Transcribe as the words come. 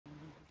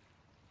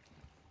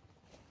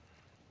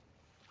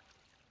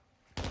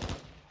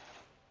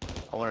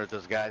I wonder if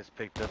those guys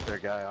picked up their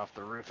guy off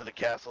the roof of the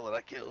castle that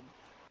I killed.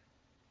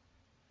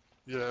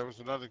 Yeah, it was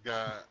another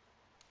guy.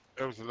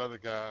 It was another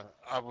guy.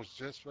 I was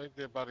just right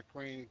there by the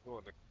queen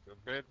for the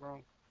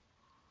bedroom,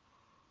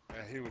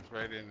 and he was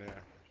right in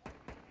there.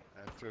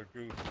 And so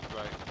Goose was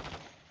like,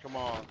 come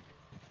on,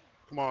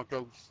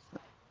 Ghost.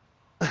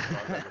 So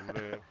I let him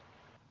live.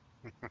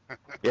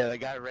 Yeah, the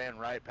guy ran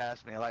right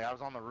past me. Like, I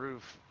was on the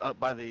roof up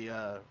by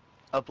the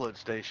upload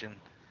station,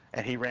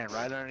 and he ran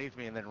right underneath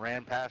me and then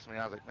ran past me.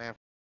 And I was like, man,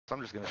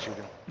 I'm just going to shoot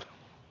him.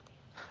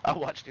 I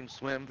watched him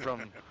swim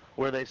from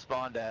where they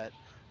spawned at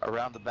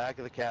around the back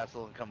of the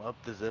castle and come up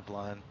the zip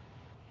line.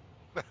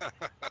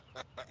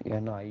 Yeah,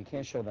 no, you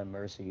can't show them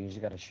mercy. You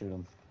just gotta shoot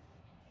them.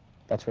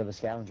 That's where the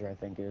scavenger, I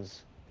think,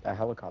 is. That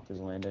helicopter's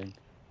landing.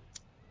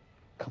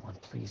 Come on,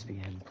 please be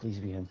him. Please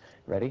be him.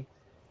 Ready?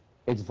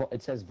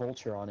 It says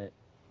vulture on it.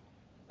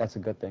 That's a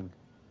good thing.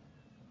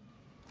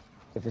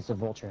 If it's a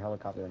vulture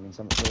helicopter, I mean, wait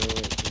a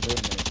minute.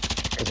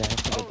 Because I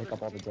have to go pick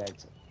up all the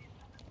deads.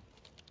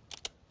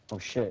 Oh,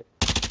 shit.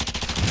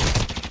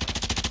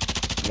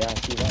 Yeah, I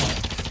see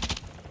that.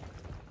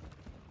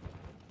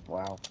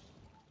 Wow.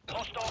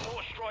 Hostile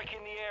mortar strike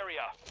in the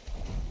area.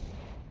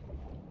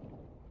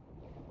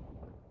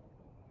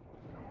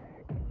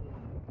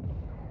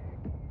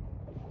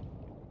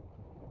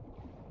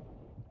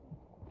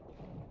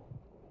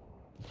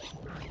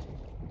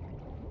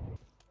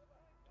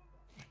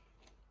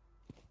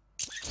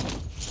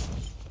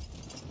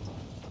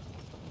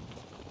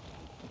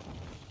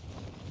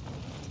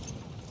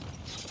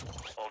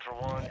 Ultra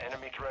One,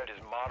 enemy threat is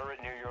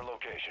moderate near your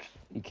location.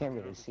 You can't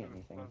really see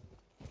anything.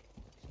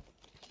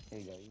 There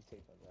you go, you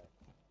take that back.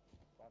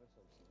 Bottle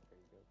soap seems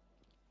pretty good.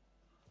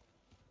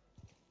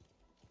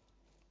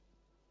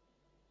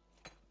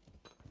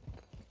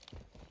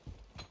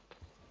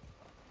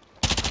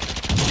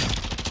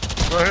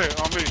 Go ahead,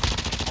 on me.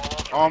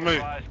 On me.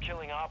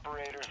 Killing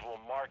operators will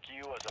mark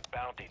you as a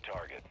bounty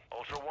target.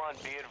 Ultra One,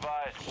 be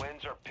advised,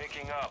 winds are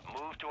picking up.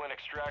 Move to an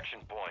extraction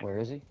point. Where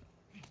is he?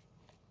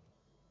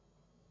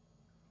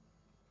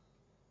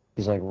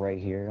 He's like right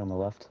here on the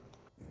left.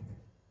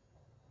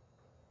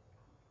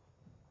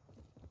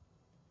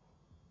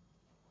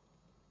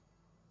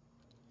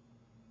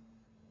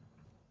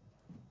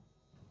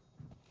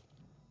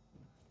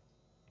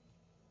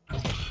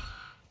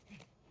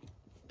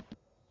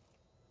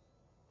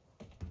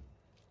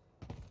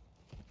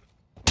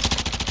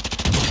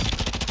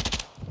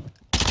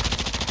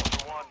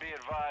 Be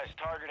advised,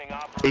 targeting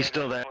operators He's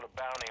still there. will put a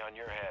bounty on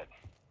your head.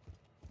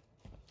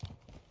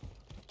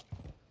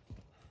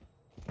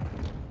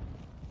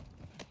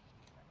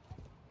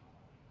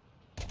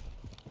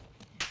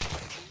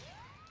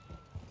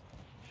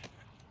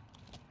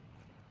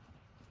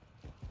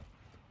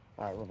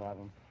 Alright, revive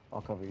him.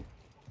 I'll cover you.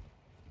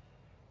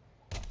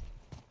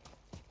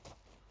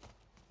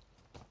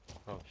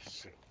 Oh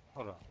shit!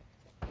 Hold on.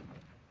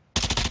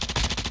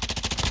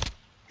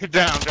 Get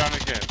down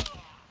again.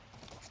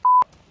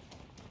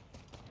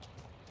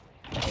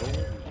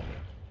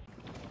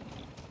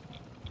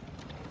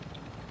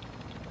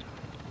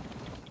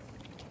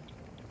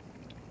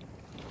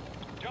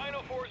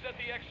 Dino 4 is at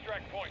the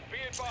extract point. Be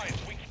advised,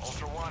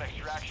 Ultra One,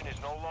 extraction is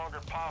no longer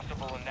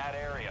possible in that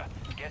area.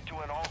 Get to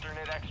an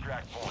alternate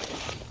extract point.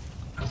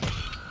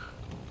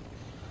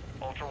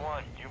 Ultra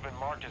One, you've been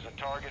marked as a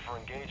target for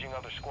engaging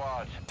other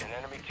squads. An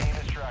enemy team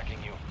is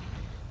tracking you.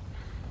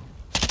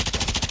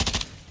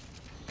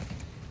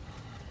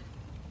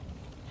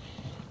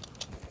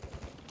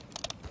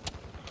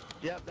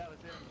 Yep, that was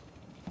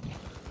him.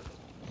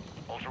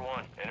 Ultra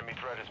One, enemy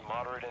threat is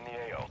moderate in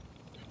the AO.